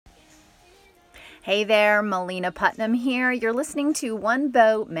Hey there, Melina Putnam here. You're listening to One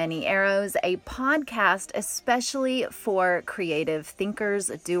Bow, Many Arrows, a podcast especially for creative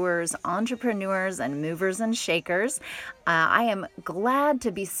thinkers, doers, entrepreneurs, and movers and shakers. I am glad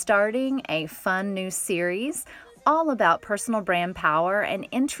to be starting a fun new series all about personal brand power and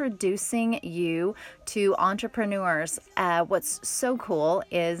introducing you to entrepreneurs. What's so cool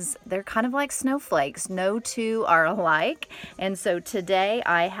is they're kind of like snowflakes. No two are alike. And so today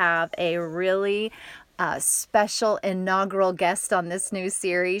I have a really special inaugural guest on this new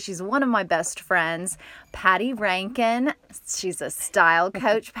series. She's one of my best friends, Patty Rankin. She's a style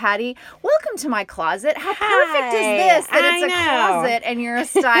coach. Patty, welcome to my closet. How perfect is this that it's a closet and you're a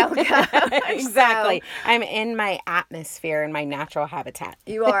style coach? Exactly. So, I'm in my atmosphere and my natural habitat.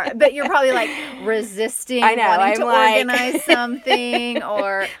 You are, but you're probably like resisting wanting to organize something,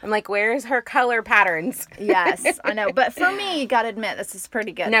 or I'm like, where's her color patterns? Yes, I know. But for me, you got to admit, this is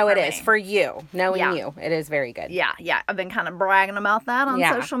pretty good. No, it is. For you. Knowing you, it is very good. Yeah. I've been kind of bragging about that on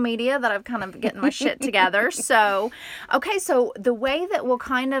social media, that I've kind of getting my shit together. So, okay, so the way that we'll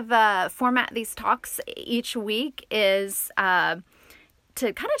kind of format these talks each week is to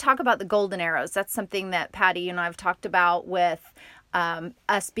kind of talk about the golden arrows. That's something that Patty and I have talked about with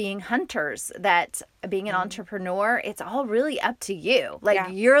us being hunters, that being an entrepreneur, it's all really up to you.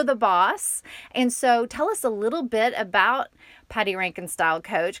 You're the boss. And so tell us a little bit about Patty Rankin Style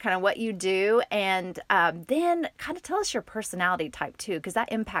Coach, kind of what you do, and then kind of tell us your personality type too, because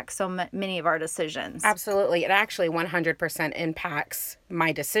that impacts so many of our decisions. Absolutely. It actually 100% impacts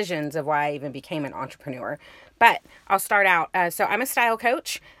my decisions of why I even became an entrepreneur. But I'll start out. So I'm a style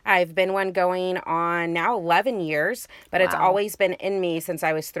coach. I've been one going on now 11 years, but It's always been in me since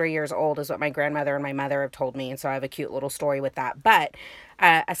I was 3 years old, is what my grandmother and my mother have told me. And so I have a cute little story with that. But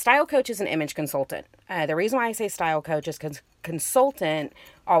a style coach is an image consultant. The reason why I say style coach is because consultant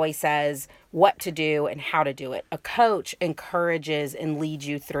always says what to do and how to do it. A coach encourages and leads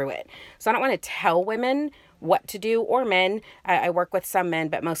you through it. So I don't want to tell women what to do, or men. I work with some men,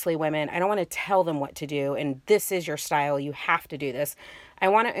 but mostly women. I don't want to tell them what to do and this is your style, you have to do this. I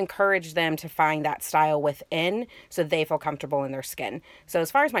want to encourage them to find that style within so they feel comfortable in their skin. So as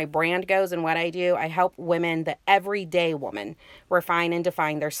far as my brand goes and what I do, I help women, the everyday woman, refine and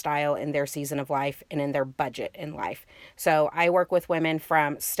define their style in their season of life and in their budget in life. So I work with women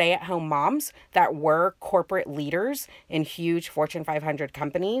from stay-at-home moms that were corporate leaders in huge Fortune 500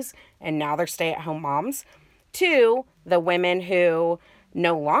 companies, and now they're stay-at-home moms, to the women who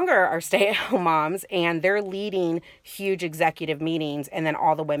no longer are stay-at-home moms and they're leading huge executive meetings, and then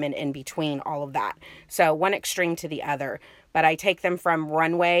all the women in between all of that. So one extreme to the other. But I take them from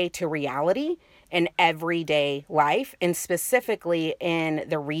runway to reality in everyday life, and specifically in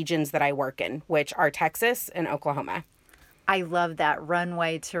the regions that I work in, which are Texas and Oklahoma. I love that,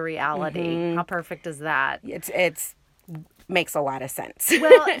 runway to reality. Mm-hmm. How perfect is that? It's makes a lot of sense.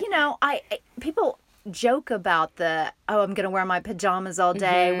 Well, people joke about I'm going to wear my pajamas all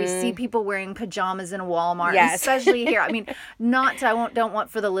day. Mm-hmm. We see people wearing pajamas in Walmart, yes. Especially here. I mean, don't want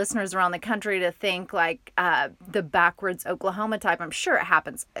for the listeners around the country to think like the backwards Oklahoma type. I'm sure it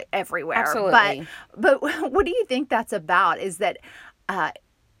happens everywhere. Absolutely. But what do you think that's about? Is that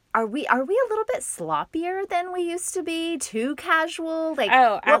are we a little bit sloppier than we used to be? Too casual?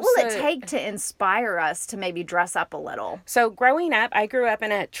 What will it take to inspire us to maybe dress up a little? So growing up, I grew up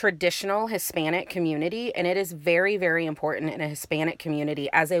in a traditional Hispanic community, and it is very, very important in a Hispanic community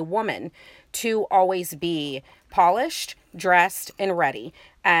as a woman to always be polished, dressed, and ready.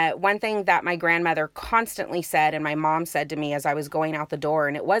 One thing that my grandmother constantly said, and my mom said to me as I was going out the door,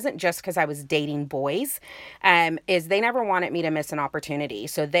 and it wasn't just because I was dating boys, is they never wanted me to miss an opportunity.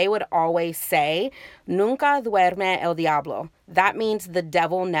 So they would always say, "Nunca duerme el diablo." That means the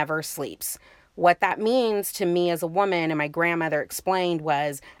devil never sleeps. What that means to me as a woman, and my grandmother explained,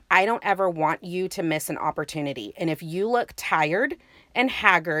 was I don't ever want you to miss an opportunity. And if you look tired and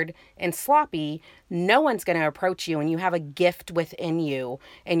haggard and sloppy, no one's going to approach you, and you have a gift within you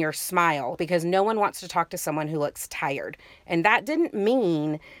and your smile, because no one wants to talk to someone who looks tired. And that didn't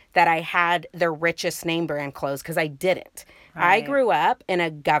mean that I had the richest name brand clothes, because I didn't. Right. I grew up in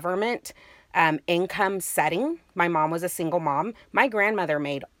a government income setting. My mom was a single mom. My grandmother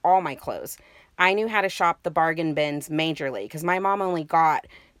made all my clothes. I knew how to shop the bargain bins majorly, because my mom only got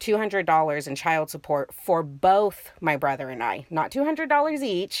 $200 in child support for both my brother and I. Not $200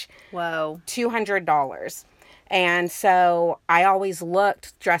 each. Whoa. $200. And so I always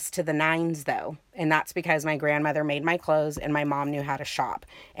looked dressed to the nines, though. And that's because my grandmother made my clothes and my mom knew how to shop.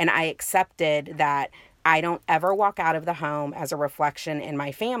 And I accepted that I don't ever walk out of the home as a reflection in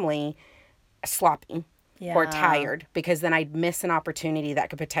my family sloppy. or tired, because then I'd miss an opportunity that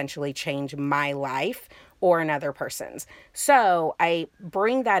could potentially change my life or another person's. So I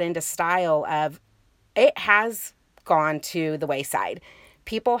bring that into style of, it has gone to the wayside.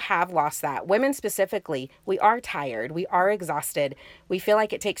 People have lost that. Women specifically, we are tired. We are exhausted. We feel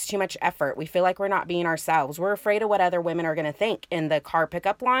like it takes too much effort. We feel like we're not being ourselves. We're afraid of what other women are going to think in the car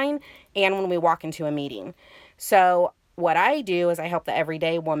pickup line and when we walk into a meeting. So what I do is I help the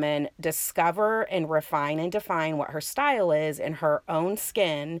everyday woman discover and refine and define what her style is in her own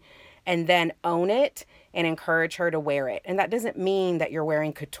skin, and then own it and encourage her to wear it. And that doesn't mean that you're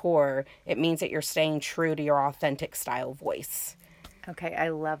wearing couture. It means that you're staying true to your authentic style voice. Okay, I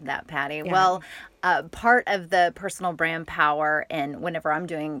love that, Patty. Yeah. Well, part of the personal brand power, and whenever I'm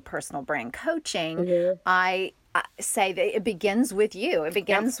doing personal brand coaching, I say that it begins with you. It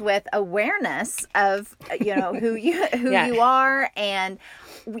begins with awareness of who you are, and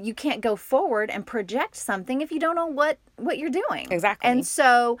you can't go forward and project something if you don't know what you're doing. Exactly. And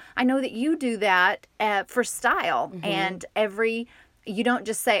so I know that you do that for style, and you don't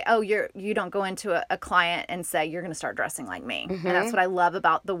just say, oh, you don't go into a client and say, you're going to start dressing like me. And that's what I love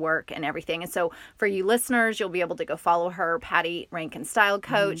about the work and everything. And so for you listeners, you'll be able to go follow her, Patty Rankin Style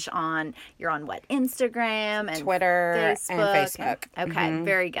Coach, you're on what, Instagram and Twitter Facebook. and Facebook. Okay,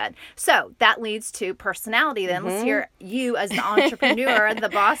 very good. So that leads to personality then. Let's hear you as the entrepreneur, the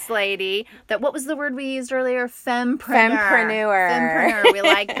boss lady. What was the word we used earlier? Fempreneur. We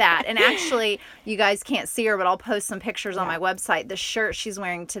like that. And actually, you guys can't see her, but I'll post some pictures on my website. The shirt she's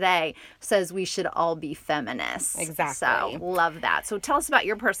wearing today says we should all be feminists. Exactly. So love that. So tell us about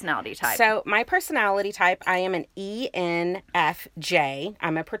your personality type. So my personality type, I am an ENFJ.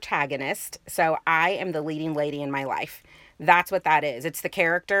 I'm a protagonist. So I am the leading lady in my life. That's what that is. It's the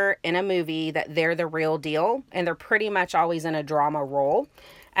character in a movie that they're the real deal, and they're pretty much always in a drama role.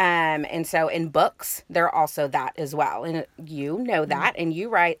 And so in books, they're also that as well. And you know that, and you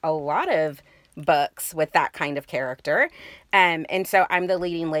write a lot of books with that kind of character. And so I'm the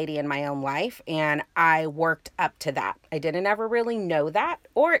leading lady in my own life, and I worked up to that. I didn't ever really know that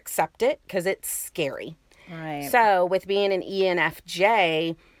or accept it because it's scary. Right. So with being an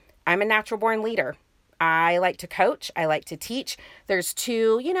ENFJ, I'm a natural born leader. I like to coach. I like to teach. There's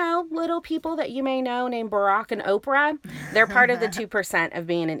two, little people that you may know named Barack and Oprah. They're part of the 2% of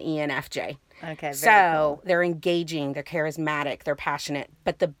being an ENFJ. Okay. So they're engaging, they're charismatic, they're passionate.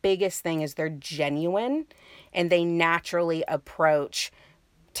 But the biggest thing is they're genuine, and they naturally approach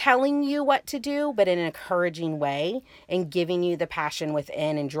telling you what to do, but in an encouraging way, and giving you the passion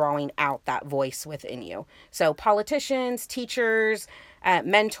within and drawing out that voice within you. So politicians, teachers,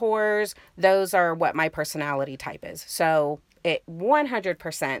 mentors, those are what my personality type is. So it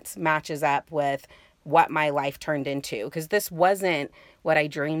 100% matches up with what my life turned into, because this wasn't what I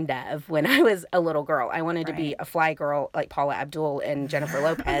dreamed of when I was a little girl. I wanted to be a fly girl like Paula Abdul and Jennifer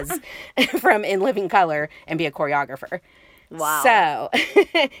Lopez from In Living Color and be a choreographer. Wow. So,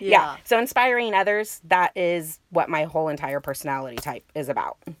 yeah. So inspiring others, that is what my whole entire personality type is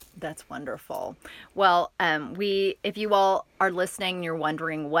about. That's wonderful. Well, if you all are listening and you're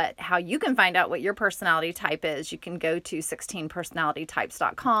wondering how you can find out what your personality type is, you can go to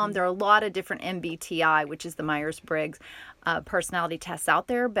 16personalitytypes.com. There are a lot of different MBTI, which is the Myers-Briggs personality tests out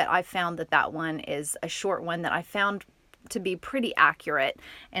there, but I found that one is a short one that I found to be pretty accurate.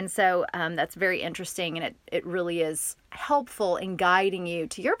 And so that's very interesting, and it really is helpful in guiding you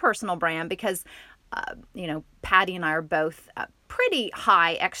to your personal brand, because Patty and I are both pretty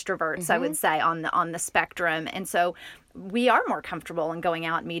high extroverts, I would say, on the spectrum. And so we are more comfortable in going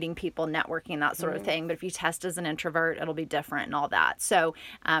out, meeting people, networking, that sort of thing. But if you test as an introvert, it'll be different and all that. So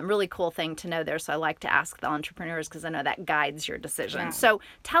really cool thing to know there. So I like to ask the entrepreneurs, because I know that guides your decision. Yeah. So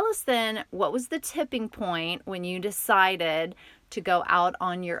tell us then, what was the tipping point when you decided to go out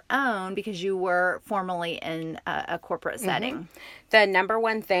on your own, because you were formerly in a corporate setting? The number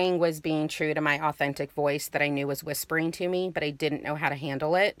one thing was being true to my authentic voice that I knew was whispering to me, but I didn't know how to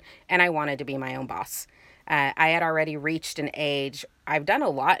handle it. And I wanted to be my own boss. I had already reached an age. I've done a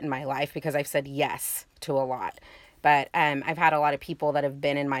lot in my life because I've said yes to a lot. But I've had a lot of people that have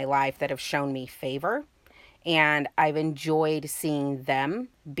been in my life that have shown me favor. And I've enjoyed seeing them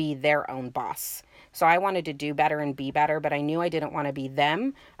be their own boss. So I wanted to do better and be better, but I knew I didn't want to be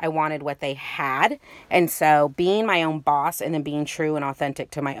them. I wanted what they had. And so being my own boss and then being true and authentic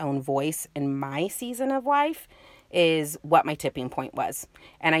to my own voice in my season of life is what my tipping point was.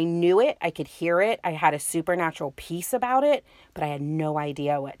 And I knew it. I could hear it. I had a supernatural peace about it, but I had no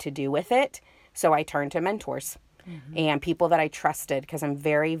idea what to do with it. So I turned to mentors and people that I trusted, because I'm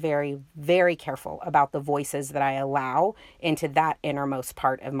very, very, very careful about the voices that I allow into that innermost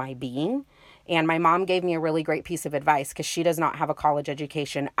part of my being. And my mom gave me a really great piece of advice because she does not have a college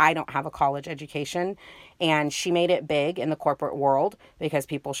education. I don't have a college education. And she made it big in the corporate world because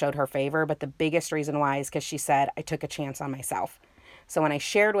people showed her favor. But the biggest reason why is because she said, I took a chance on myself. So when I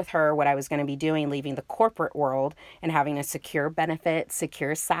shared with her what I was going to be doing, leaving the corporate world and having a secure benefit,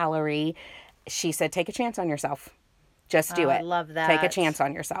 secure salary, she said, take a chance on yourself. Just do it. I love that. Take a chance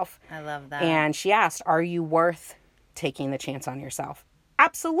on yourself. I love that. And she asked, are you worth taking the chance on yourself?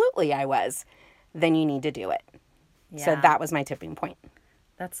 Absolutely, I was. Then you need to do it. Yeah. So that was my tipping point.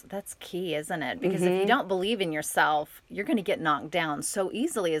 That's key, isn't it? Because if you don't believe in yourself, you're going to get knocked down so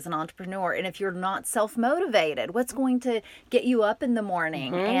easily as an entrepreneur. And if you're not self-motivated, what's going to get you up in the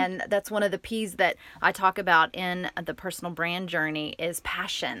morning? And that's one of the P's that I talk about in the personal brand journey is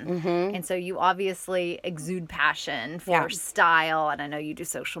passion. And so you obviously exude passion for style. And I know you do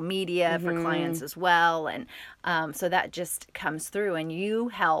social media for clients as well. And so that just comes through. And you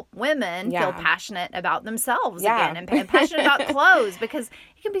help women feel passionate about themselves again and passionate about clothes, because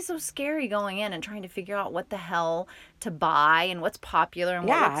it can be so scary going in and trying to figure out what the hell to buy and what's popular and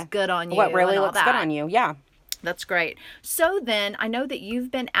what looks good on you. What really and all looks that. good on you. Yeah. That's great. So then I know that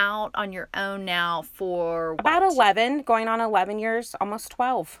you've been out on your own now for about 11, going on 11 years, almost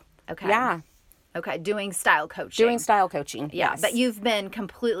 12. Okay. Yeah. Okay. Doing style coaching. Doing style coaching. Yeah. Yes. But you've been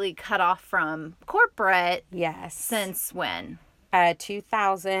completely cut off from corporate. Yes. Since when?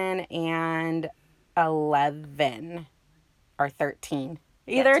 2011 or 13.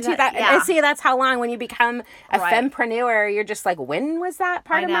 Either see, that's how long when you become a fempreneur, you're just like, when was that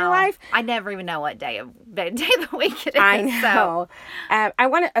part of my life? I never even know what day of the week it is. I know. So.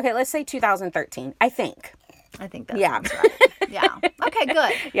 Let's say 2013, I think. I think that sounds right. Yeah. Okay,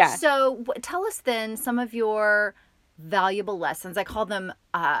 good. Yeah. So tell us then some of your valuable lessons. I call them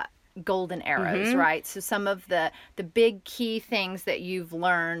golden arrows, right? So some of the big key things that you've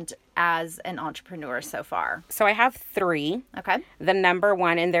learned as an entrepreneur so far. So I have 3. Okay. The number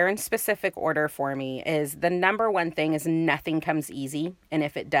one, and they're in specific order for me, is the number one thing is nothing comes easy. And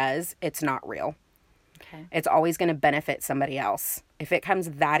if it does, it's not real. Okay. It's always going to benefit somebody else. If it comes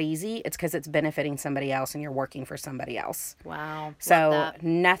that easy, it's because it's benefiting somebody else and you're working for somebody else. Wow. So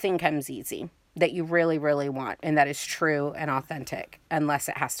nothing comes easy that you really, really want. And that is true and authentic, unless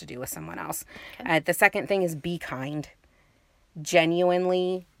it has to do with someone else. Okay. The second thing is be kind.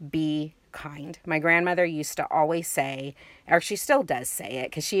 Genuinely be kind. My grandmother used to always say, or she still does say it,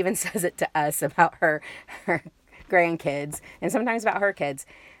 because she even says it to us about her grandkids and sometimes about her kids.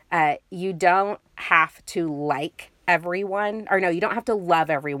 You don't have to like everyone, or no, you don't have to love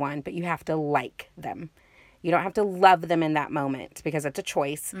everyone, but you have to like them. You don't have to love them in that moment because it's a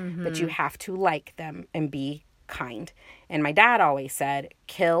choice, but you have to like them and be kind. And my dad always said,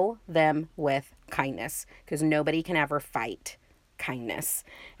 kill them with kindness, because nobody can ever fight kindness.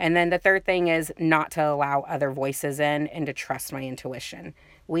 And then the third thing is not to allow other voices in and to trust my intuition.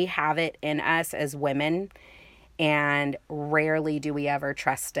 We have it in us as women, and rarely do we ever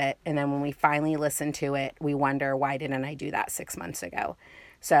trust it. And then when we finally listen to it, we wonder, why didn't I do that 6 months ago?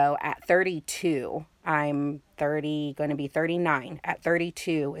 So at 32, I'm going to be 39. At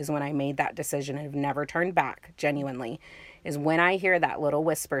 32 is when I made that decision and have never turned back, genuinely, is when I hear that little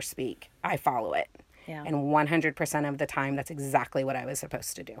whisper speak, I follow it. Yeah. And 100% of the time, that's exactly what I was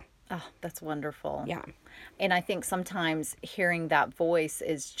supposed to do. Oh, that's wonderful. Yeah. And I think sometimes hearing that voice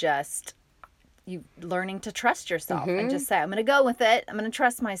is just you learning to trust yourself and just say, I'm going to go with it. I'm going to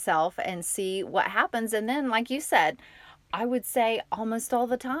trust myself and see what happens. And then, like you said, I would say almost all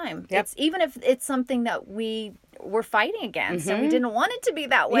the time. Yep. It's even if it's something that we were fighting against and we didn't want it to be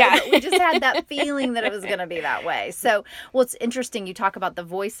that way, but we just had that feeling that it was going to be that way. So, well, it's interesting. You talk about the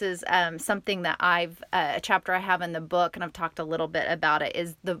voices. Something that a chapter I have in the book, and I've talked a little bit about it,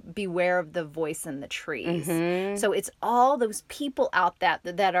 is the beware of the voice in the trees. So it's all those people out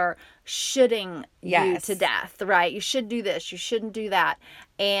that are shoulding you to death, right? You should do this. You shouldn't do that.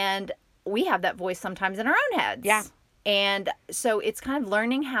 And we have that voice sometimes in our own heads. Yeah. And so it's kind of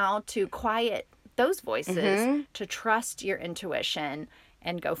learning how to quiet those voices, to trust your intuition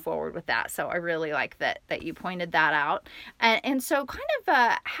and go forward with that. So I really like that you pointed that out. And so kind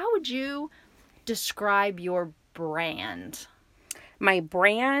of how would you describe your brand? My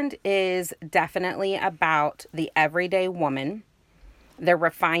brand is definitely about the everyday woman, the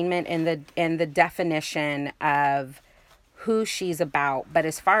refinement and the definition of who she's about. But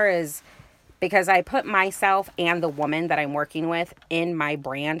as far as, because I put myself and the woman that I'm working with in my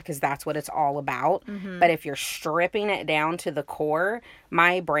brand, because that's what it's all about. But if you're stripping it down to the core,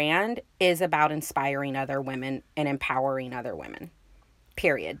 my brand is about inspiring other women and empowering other women.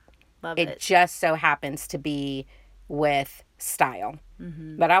 Period. Love it. It just so happens to be with style.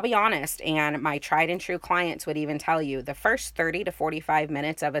 But I'll be honest, and my tried and true clients would even tell you the first 30 to 45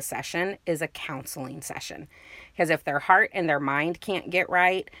 minutes of a session is a counseling session. Because if their heart and their mind can't get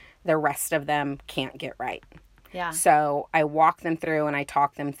right, the rest of them can't get right. Yeah. So I walk them through and I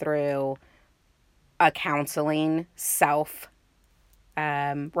talk them through a counseling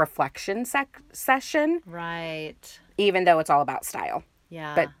reflection session. Right. Even though it's all about style.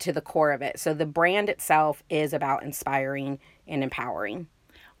 Yeah. But to the core of it. So the brand itself is about inspiring and empowering.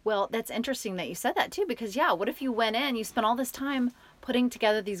 Well, that's interesting that you said that too, because what if you went in, you spent all this time putting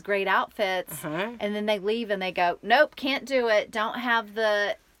together these great outfits, and then they leave and they go, nope, can't do it. Don't have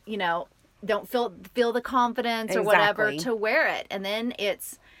the, don't feel the confidence or whatever to wear it. And then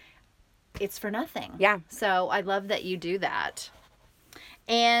it's for nothing. Yeah. So I love that you do that.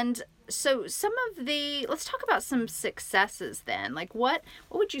 And so let's talk about some successes then. Like what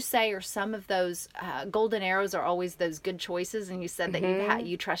would you say are some of those golden arrows are always those good choices? And you said that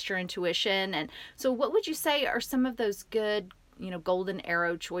you trust your intuition. And so what would you say are some of those good, golden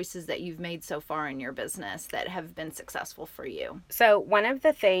arrow choices that you've made so far in your business that have been successful for you? So one of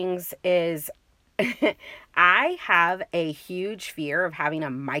the things is I have a huge fear of having a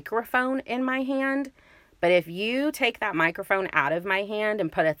microphone in my hand. But if you take that microphone out of my hand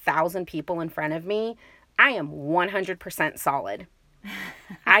and put 1,000 people in front of me, I am 100% solid.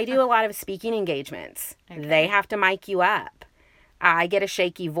 I do a lot of speaking engagements. Okay. They have to mic you up. I get a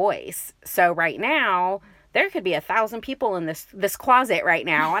shaky voice. So right now, there could be 1,000 people in this closet right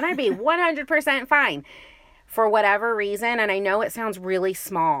now, and I'd be 100% fine. For whatever reason, and I know it sounds really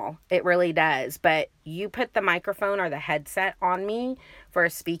small, it really does, but you put the microphone or the headset on me for a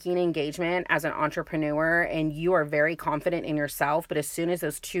speaking engagement as an entrepreneur, and you are very confident in yourself, but as soon as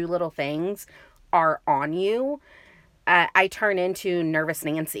those two little things are on you, I turn into Nervous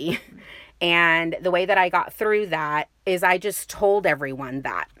Nancy. And the way that I got through that is I just told everyone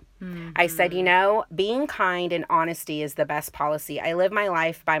that. I said, being kind and honesty is the best policy. I live my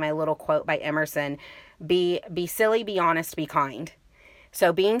life by my little quote by Emerson. Be silly, be honest, be kind.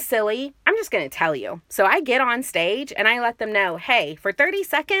 So being silly, I'm just going to tell you. So I get on stage and I let them know, hey, for 30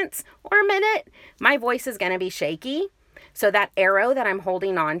 seconds or a minute, my voice is going to be shaky. So that arrow that I'm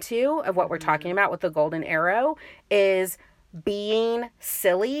holding on to of what we're talking about with the golden arrow is being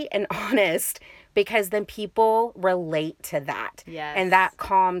silly and honest, because then people relate to that. Yes. And that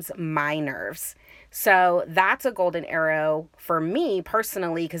calms my nerves. So that's a golden arrow for me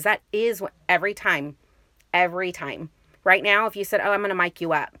personally, because that is what, every time. Right now, if you said, I'm going to mic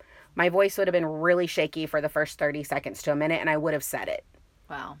you up, my voice would have been really shaky for the first 30 seconds to a minute, and I would have said it.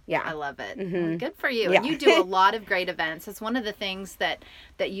 Wow. Yeah. I love it. Mm-hmm. Well, good for you. Yeah. And you do a lot of great events. It's one of the things that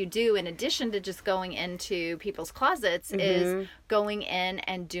you do in addition to just going into people's closets is going in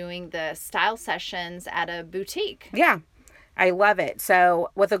and doing the style sessions at a boutique. Yeah. I love it.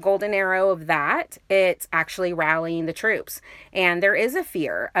 So with a golden arrow of that, it's actually rallying the troops. And there is a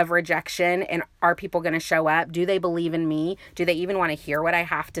fear of rejection. And are people going to show up? Do they believe in me? Do they even want to hear what I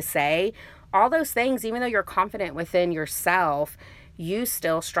have to say? All those things, even though you're confident within yourself, you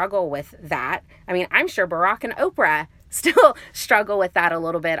still struggle with that. I mean, I'm sure Barack and Oprah still struggle with that a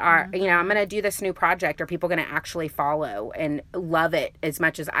little bit. I'm going to do this new project. Are people going to actually follow and love it as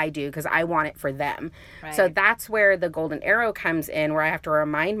much as I do? Because I want it for them. Right. So that's where the golden arrow comes in, where I have to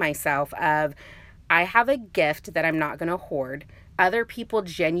remind myself of, I have a gift that I'm not going to hoard. Other people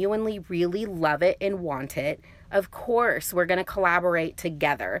genuinely really love it and want it. Of course, we're going to collaborate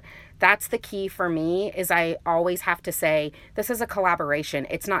together. That's the key for me, is I always have to say, this is a collaboration.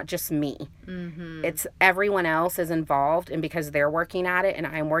 It's not just me. Mm-hmm. It's everyone else is involved. And because they're working at it and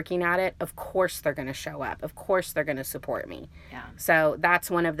I'm working at it, of course they're going to show up. Of course they're going to support me. Yeah. So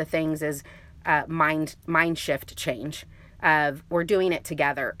that's one of the things is mind shift change of we're doing it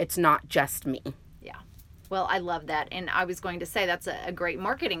together. It's not just me. Well, I love that. And I was going to say that's a great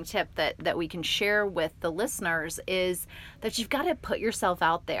marketing tip that we can share with the listeners, is that you've got to put yourself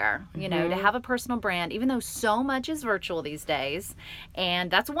out there, to have a personal brand, even though so much is virtual these days. And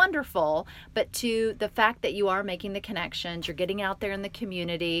that's wonderful. But to the fact that you are making the connections, you're getting out there in the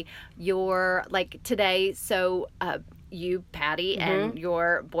community, you're like today. So, you, Patty, and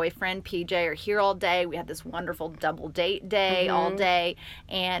your boyfriend, PJ, are here all day. We had this wonderful double date day all day.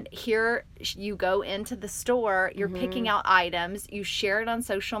 And here you go into the store, you're picking out items, you share it on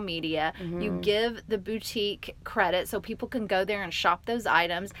social media, you give the boutique credit so people can go there and shop those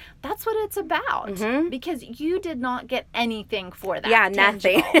items. That's what it's about. Because you did not get anything for that. Yeah,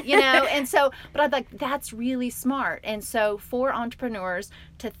 tangible, nothing. And so, but I'd like, that's really smart. And so for entrepreneurs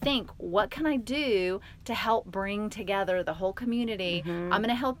to think, what can I do to help bring together the whole community? I'm going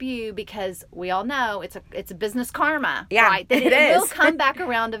to help you because we all know it's a business karma, right? That it will come back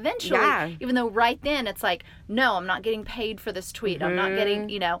around eventually, even though right then it's like, no, I'm not getting paid for this tweet. I'm not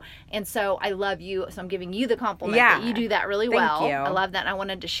getting, and so I love you. So I'm giving you the compliment that you do that really well. Thank you. I love that. And I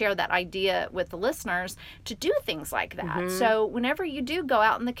wanted to share that idea with the listeners to do things like that. So whenever you do go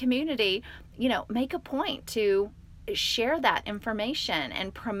out in the community, make a point to share that information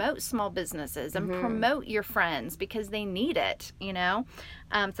and promote small businesses and promote your friends because they need it, so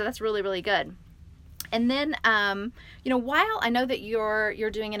that's really, really good. And then, while I know that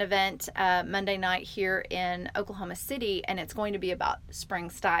you're doing an event Monday night here in Oklahoma City, and it's going to be about spring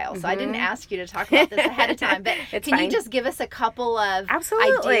style. So I didn't ask you to talk about this ahead of time, but can you just give us a couple of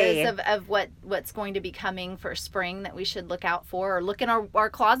ideas of what's going to be coming for spring that we should look out for, or look in our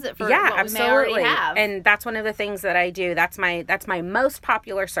closet for what we may already have? And that's one of the things that I do. That's my most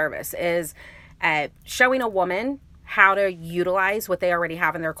popular service is showing a woman how to utilize what they already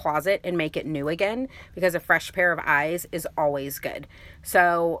have in their closet and make it new again, because a fresh pair of eyes is always good.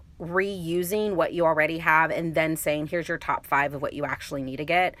 So reusing what you already have and then saying, here's your top 5 of what you actually need to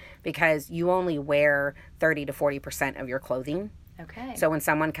get, because you only wear 30 to 40% of your clothing. Okay. So when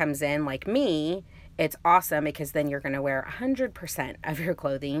someone comes in like me, it's awesome because then you're going to wear 100% of your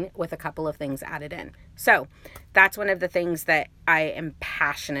clothing with a couple of things added in. So that's one of the things that I am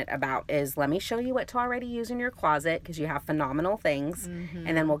passionate about is let me show you what to already use in your closet because you have phenomenal things,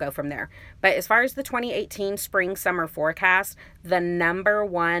 and then we'll go from there. But as far as the 2018 spring summer forecast, the number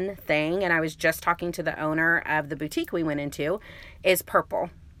one thing, and I was just talking to the owner of the boutique we went into, is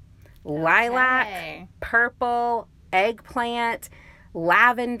purple. Lilac, purple, eggplant,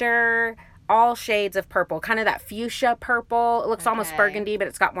 lavender, all shades of purple, kind of that fuchsia purple. It looks almost burgundy, but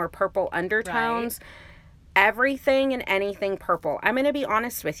it's got more purple undertones. Everything and anything purple. I'm going to be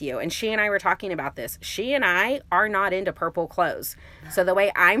honest with you, and she and I were talking about this. She and I are not into purple clothes. So the way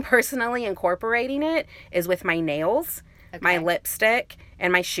I'm personally incorporating it is with my nails, my lipstick,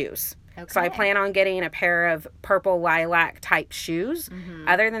 and my shoes. So I plan on getting a pair of purple lilac type shoes.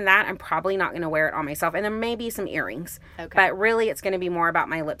 Other than that, I'm probably not going to wear it on myself. And there may be some earrings. But really, it's going to be more about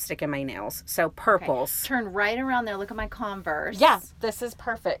my lipstick and my nails. So purples. Turn right around there. Look at my Converse. Yeah, this is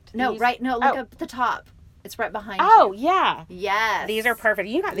perfect. No, look up the top. It's right behind you. Oh, yeah. Yes. These are perfect.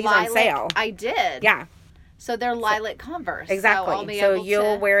 You got these on sale. I did. Yeah. So they're lilac Converse. Exactly. So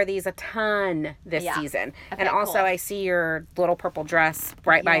you'll wear these a ton this season. And also I see your little purple dress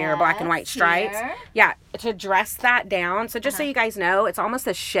right by your black and white stripes. Here. Yeah. To dress that down. So just so you guys know, it's almost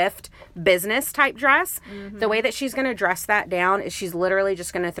a shift business type dress. The way that she's going to dress that down is she's literally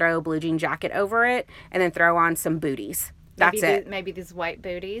just going to throw a blue jean jacket over it and then throw on some booties. That's it. Maybe these white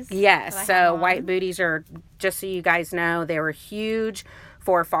booties. Yes. So white booties are, just so you guys know, they were huge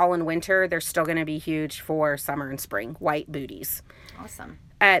for fall and winter. They're still going to be huge for summer and spring. White booties. Awesome.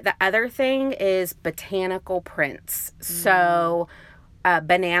 The other thing is botanical prints. So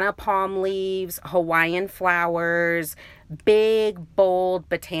banana palm leaves, Hawaiian flowers, big, bold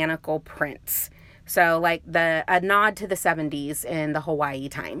botanical prints. So like a nod to the 70s in the Hawaii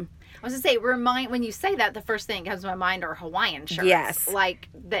time. I was going to say, when you say that, the first thing that comes to my mind are Hawaiian shirts. Yes. Like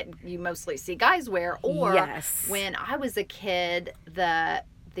that you mostly see guys wear. Or when I was a kid, the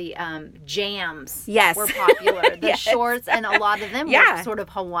jams were popular. The shorts, and a lot of them were sort of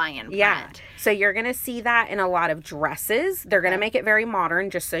Hawaiian print. Yeah. So you're going to see that in a lot of dresses. They're going to make it very modern,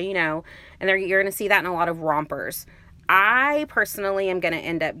 just so you know. And you're going to see that in a lot of rompers. I personally am going to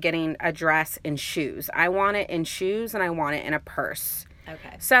end up getting a dress and shoes. I want it in shoes and I want it in a purse.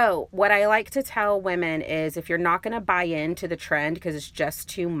 Okay. So what I like to tell women is if you're not going to buy into the trend because it's just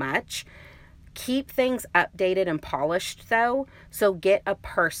too much, keep things updated and polished though. So get a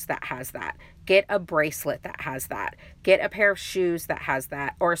purse that has that. Get a bracelet that has that. Get a pair of shoes that has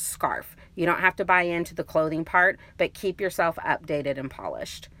that, or a scarf. You don't have to buy into the clothing part, but keep yourself updated and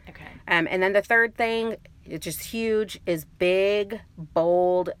polished. Okay. And then the third thing, it's just huge, is big,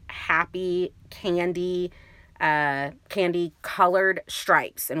 bold, happy candy colored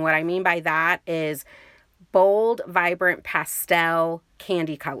stripes. And what I mean by that is bold, vibrant pastel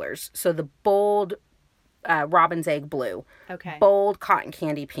candy colors. So the bold robin's egg blue, bold cotton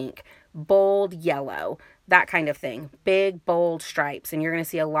candy pink, bold yellow, that kind of thing. Big, bold stripes. And you're going to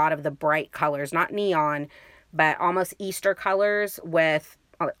see a lot of the bright colors, not neon, but almost Easter colors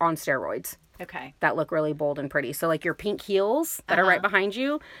on steroids. Okay. that look really bold and pretty. So like your pink heels that are right behind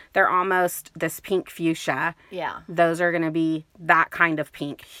you, they're almost this pink fuchsia. Yeah. Those are going to be that kind of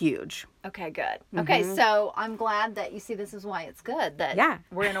pink, huge. Okay, good. Okay, so I'm glad that you see this is why it's good that Yeah.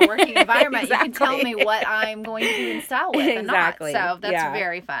 we're in a working environment. Exactly. You can tell me what I'm going to be in style with and Exactly. not. So that's Yeah.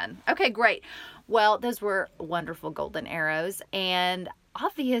 very fun. Okay, great. Well, those were wonderful golden arrows. And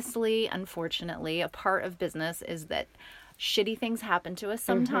obviously, unfortunately, a part of business is that shitty things happen to us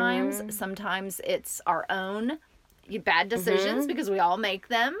sometimes. Sometimes it's our own bad decisions because we all make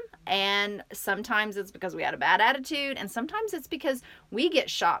them. And sometimes it's because we had a bad attitude. And sometimes it's because we get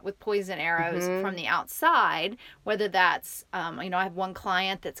shot with poison arrows from the outside, whether that's, I have one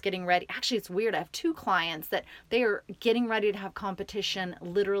client that's getting ready. Actually, it's weird. I have two clients that they are getting ready to have competition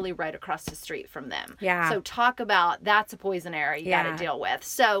literally right across the street from them. Yeah. So talk about, that's a poison arrow you got to deal with.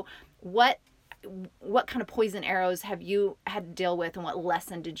 So what kind of poison arrows have you had to deal with, and what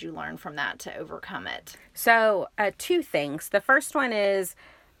lesson did you learn from that to overcome it? So, two things. The first one is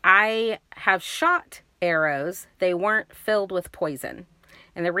I have shot arrows. They weren't filled with poison.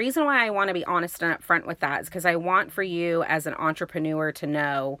 And the reason why I want to be honest and upfront with that is because I want for you as an entrepreneur to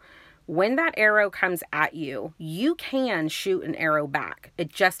know when that arrow comes at you, you can shoot an arrow back. It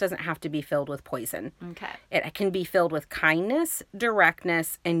just doesn't have to be filled with poison. Okay. It can be filled with kindness,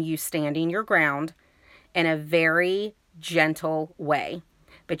 directness, and you standing your ground in a very gentle way.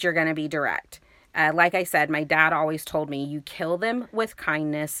 But you're going to be direct. Like I said, my dad always told me, you kill them with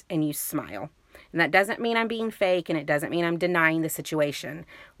kindness and you smile. And that doesn't mean I'm being fake, and it doesn't mean I'm denying the situation.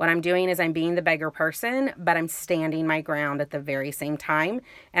 What I'm doing is I'm being the bigger person, but I'm standing my ground at the very same time.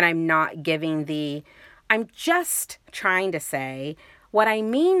 And I'm not giving I'm just trying to say, what I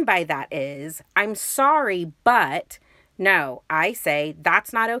mean by that is, I'm sorry, but no, I say,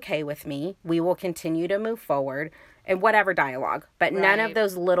 that's not okay with me. We will continue to move forward in whatever dialogue, but none of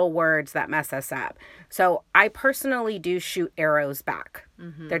those little words that mess us up. So I personally do shoot arrows back.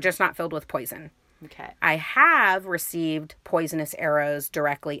 They're just not filled with poison. Okay. I have received poisonous arrows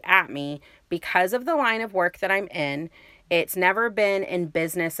directly at me because of the line of work that I'm in. It's never been in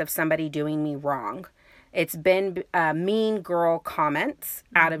business of somebody doing me wrong. It's been mean girl comments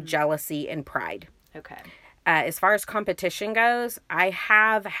out of jealousy and pride. Okay. As far as competition goes, I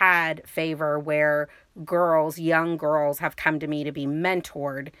have had favor where young girls have come to me to be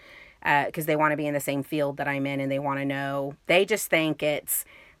mentored because they want to be in the same field that I'm in, and they want to know. They just think it's,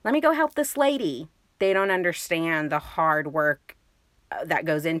 let me go help this lady. They don't understand the hard work that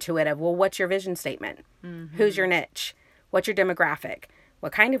goes into it of, well, what's your vision statement? Who's your niche? What's your demographic?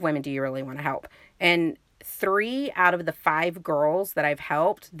 What kind of women do you really want to help? And 3 out of the 5 girls that I've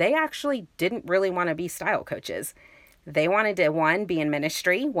helped, they actually didn't really want to be style coaches. They wanted to, one, be in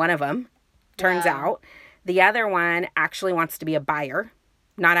ministry. One of them, turns out. The other one actually wants to be a buyer,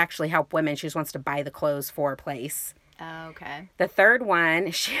 not actually help women. She just wants to buy the clothes for a place. Okay. The third one,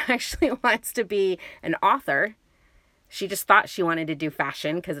 she actually wants to be an author. She just thought she wanted to do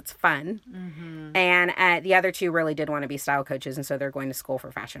fashion because it's fun. And the other 2 really did want to be style coaches, and so they're going to school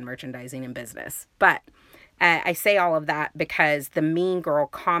for fashion merchandising and business. But I say all of that because the mean girl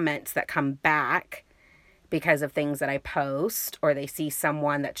comments that come back because of things that I post, or they see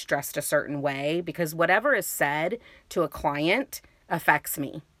someone that's dressed a certain way, because whatever is said to a client affects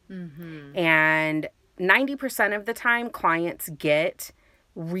me. And 90% of the time, clients get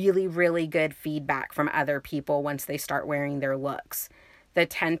really, really good feedback from other people once they start wearing their looks. The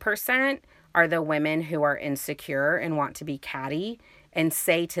 10% are the women who are insecure and want to be catty and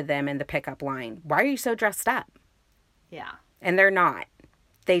say to them in the pickup line, why are you so dressed up? Yeah. And they're not.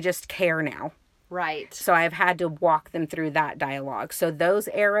 They just care now. Right. So I've had to walk them through that dialogue. So those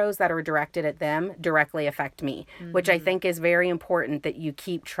arrows that are directed at them directly affect me, which I think is very important, that you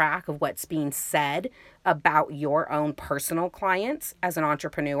keep track of what's being said about your own personal clients as an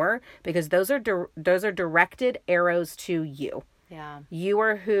entrepreneur, because those are directed arrows to you. Yeah. You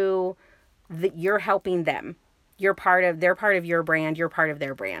are you're helping them. They're part of your brand. You're part of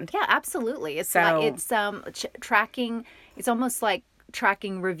their brand. Yeah, absolutely. It's So- like it's tracking. It's almost like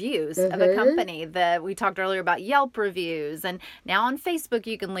tracking reviews of a company. We talked earlier about Yelp reviews, and now on Facebook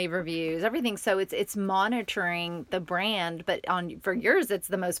you can leave reviews, everything. So it's monitoring the brand, but for yours it's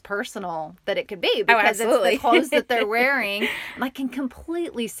the most personal that it could be, because it's the clothes that they're wearing. And I can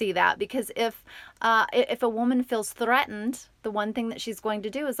completely see that, because if a woman feels threatened, the one thing that she's going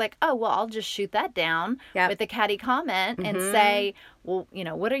to do is like, oh, well, I'll just shoot that down with a catty comment and say, well,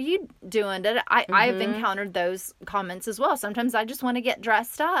 what are you doing? I've encountered those comments as well. Sometimes I just want to get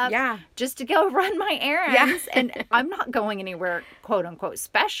dressed up just to go run my errands. And I'm not going anywhere, quote unquote,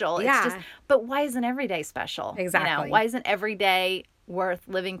 special. It's just, but why isn't every day special? Exactly. Why isn't every day worth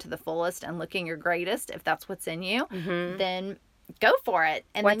living to the fullest and looking your greatest, if that's what's in you, then go for it.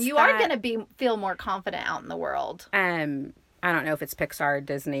 And then you are going to feel more confident out in the world. I don't know if it's Pixar or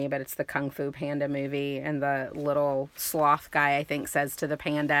Disney, but it's the Kung Fu Panda movie, and the little sloth guy, I think, says to the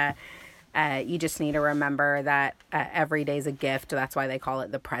panda, you just need to remember that every day's a gift. That's why they call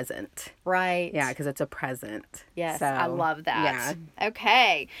it the present. Right. Yeah, because it's a present. Yes, so, I love that. Yeah.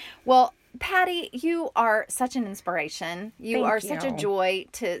 Okay. Well, Patty, you are such an inspiration. You are such a joy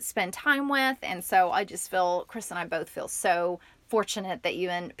to spend time with. And so I just feel, Chris and I both feel so fortunate that you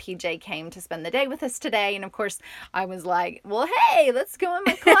and PJ came to spend the day with us today. And of course, I was like, well, hey, let's go in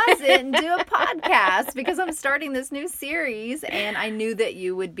my closet and do a podcast because I'm starting this new series. And I knew that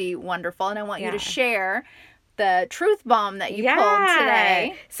you would be wonderful. And I want you to share the truth bomb that you pulled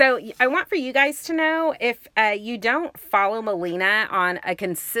today. So I want for you guys to know, if you don't follow Melina on a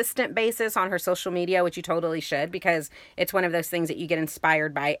consistent basis on her social media, which you totally should, because it's one of those things that you get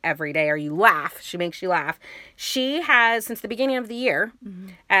inspired by every day, or you laugh. She makes you laugh. She has, since the beginning of the year,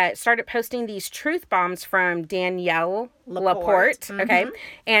 started posting these truth bombs from Danielle Laporte. Okay.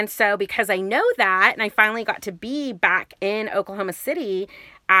 And so because I know that, and I finally got to be back in Oklahoma City,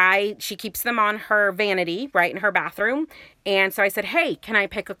 she keeps them on her vanity, right in her bathroom. And so I said, hey, can I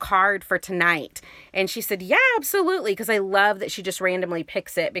pick a card for tonight? And she said, yeah, absolutely. Because I love that she just randomly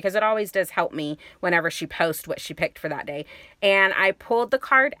picks it, because it always does help me whenever she posts what she picked for that day. And I pulled the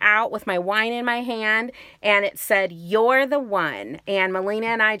card out with my wine in my hand, and it said, you're the one. And Melina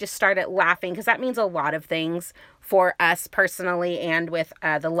and I just started laughing, because that means a lot of things for us personally and with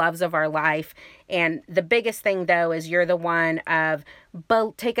the loves of our life. And the biggest thing, though, is you're the one of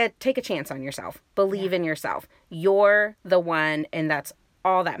take a chance on yourself. Believe in yourself. You're the one, and that's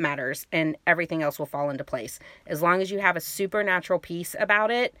all that matters, and everything else will fall into place. As long as you have a supernatural peace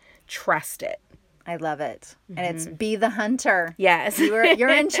about it, trust it. I love it. And it's be the hunter. Yes. You're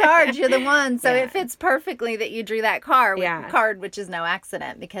in charge. You're the one. So it fits perfectly that you drew that card, which is no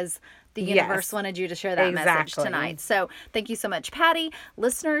accident, because the universe wanted you to share that message tonight. So thank you so much, Patty.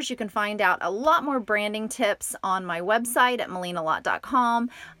 Listeners, you can find out a lot more branding tips on my website at melinalott.com.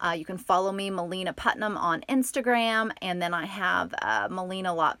 You can follow me, Melina Putnam, on Instagram. And then I have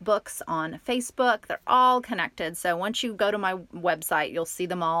Melina Lott Books on Facebook. They're all connected. So once you go to my website, you'll see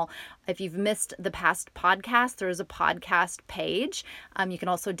them all. If you've missed the past podcast, there is a podcast page. You can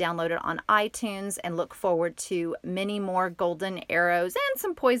also download it on iTunes, and look forward to many more golden arrows and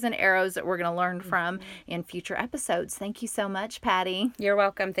some poison arrows that we're going to learn from in future episodes. Thank you so much, Patty. You're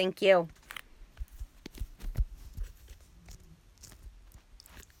welcome. Thank you.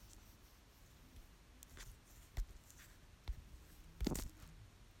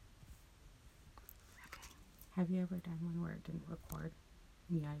 Have you ever done one where it didn't record?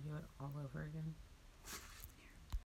 You gotta do it all over again.